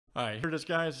All right, here it is,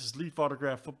 guys. This is Leaf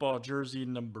Autograph Football Jersey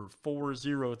number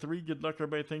 403. Good luck,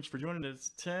 everybody. Thanks for joining. It's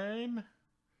time.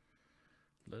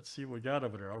 Let's see what we got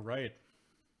over there. All right.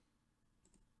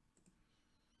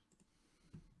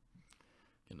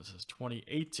 And this is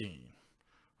 2018.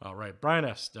 All right, Brian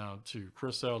S. down to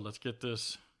Chris L. Let's get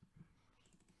this.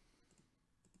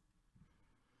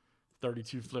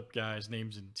 32 flip guys,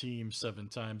 names and teams, 7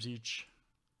 times each.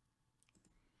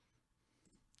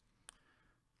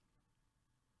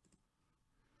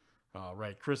 All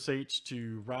right, Chris H.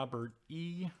 to Robert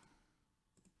E.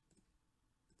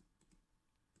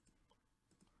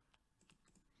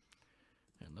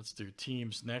 And let's do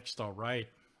teams next. All right.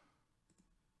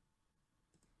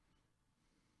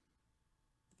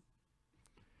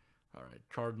 All right,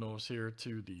 Cardinals here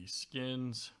to the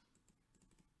Skins.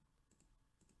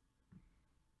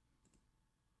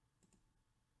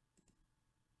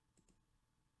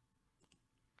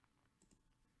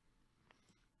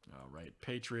 All right,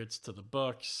 Patriots to the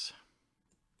Bucks.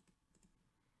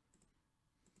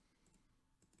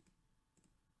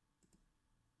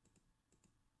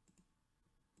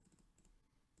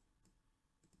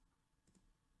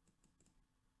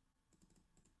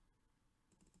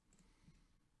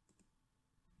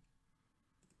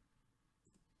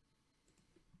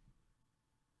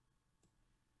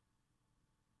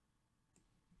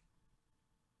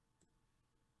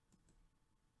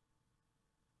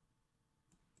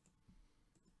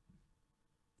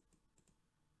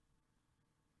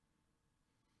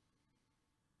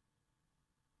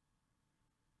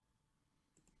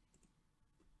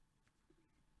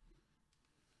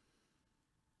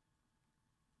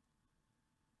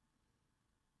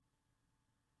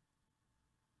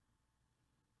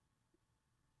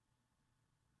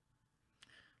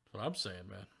 That's what I'm saying,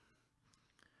 man.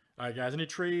 All right, guys. Any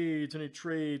trades? Any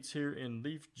trades here in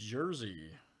Leaf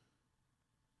Jersey?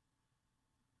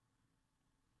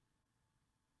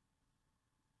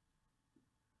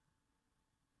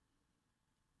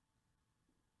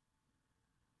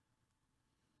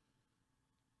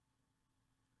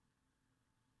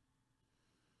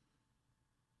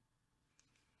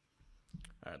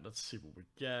 All right, let's see what we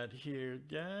got here,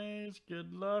 guys.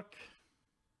 Good luck.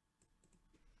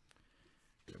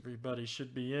 Everybody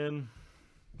should be in.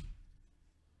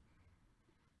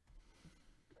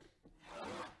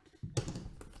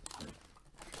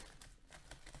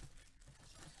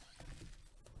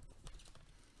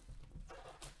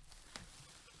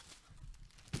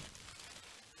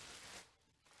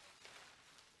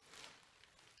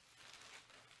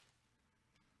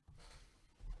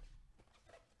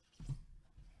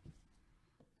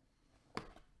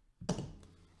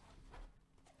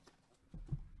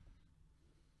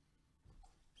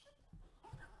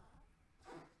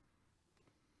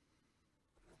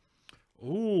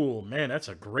 Ooh, man, that's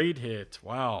a great hit.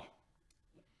 Wow.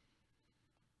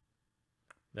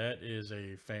 That is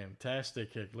a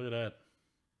fantastic hit. Look at that.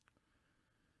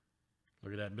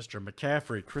 Look at that, Mr.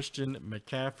 McCaffrey, Christian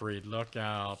McCaffrey. Look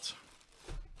out.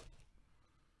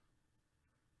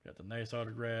 Got the nice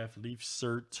autograph, Leaf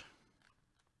cert.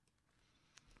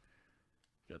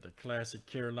 Got the classic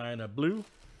Carolina blue.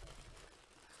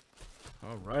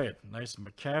 All right, nice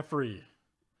McCaffrey.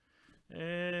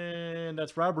 And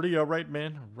that's Robert E. All right,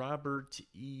 man. Robert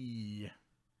E.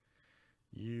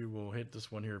 You will hit this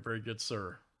one here. Very good,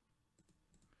 sir.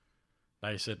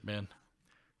 Nice hit, man.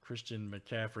 Christian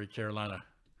McCaffrey, Carolina.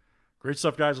 Great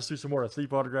stuff, guys. Let's do some more. That's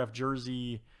Leaf Autograph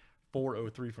Jersey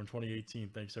 403 from 2018.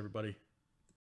 Thanks, everybody.